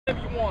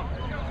you want.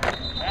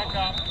 Back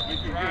up.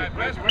 Right.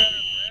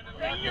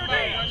 Bring your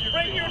knees.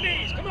 Bring your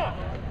knees. Come on.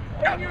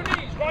 Bring your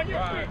knees. Run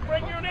your feet.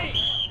 Bring your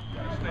knees.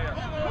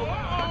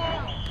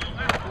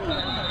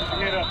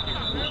 Get up.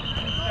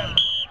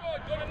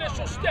 Good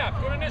initial step.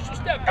 Good initial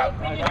step. Don't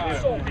bring your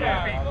hips so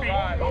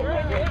fast. Don't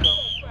bring your hips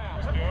so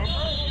fast.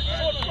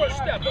 Short first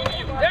step.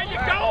 There you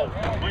go.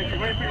 Wait.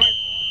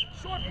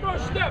 Short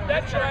first step.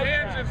 That's right.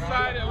 Hands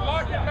inside and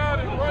lock him out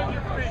and run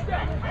your feet.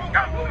 There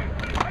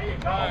you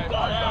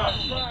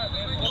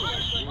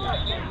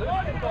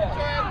go.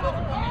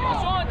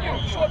 It's on you.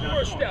 Short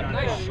first step.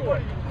 Nice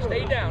short.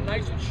 Stay down.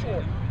 Nice and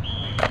short.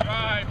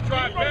 Right.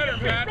 Try better,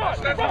 man. That's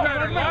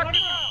better. Lock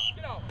him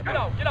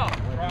out. Get out.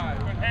 Right.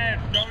 Good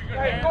hands, Joey. Good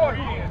hands. Go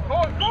again.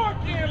 Go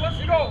again. Let's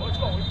go. Let's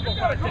go.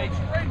 Gotta take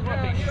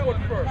short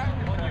first.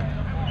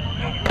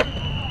 On you.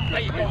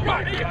 There you go.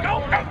 Right. There you go.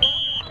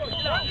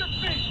 Get out. Your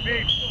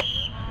feet.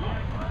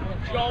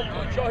 Joe,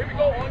 here we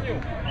go. On you.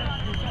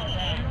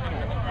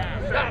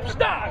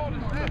 Stop.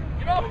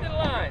 Get off the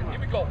line. Here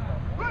we go.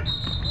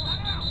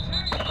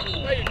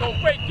 There you go.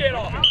 Great get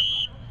off.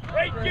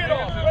 Great get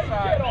off.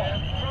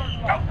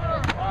 Go.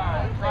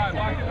 Right.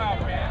 Lock him out,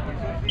 man.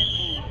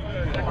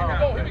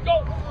 Here we go.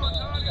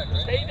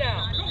 Stay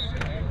down.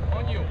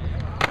 On you.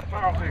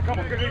 Come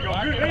on, there you go.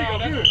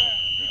 Good.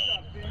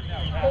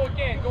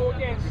 Go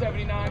again,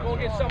 79. Go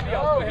against somebody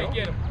else. Go ahead,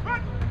 get him.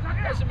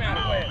 Doesn't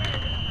matter where.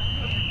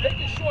 Take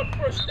a short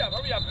first step.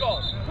 Hurry up,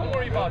 go. Don't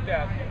worry about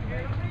that.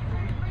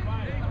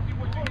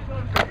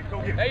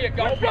 There you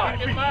go. Lock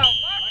him out.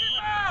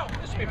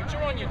 Listen to me, but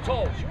you're on your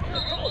toes.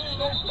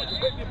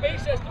 Your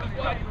base has to be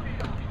flat.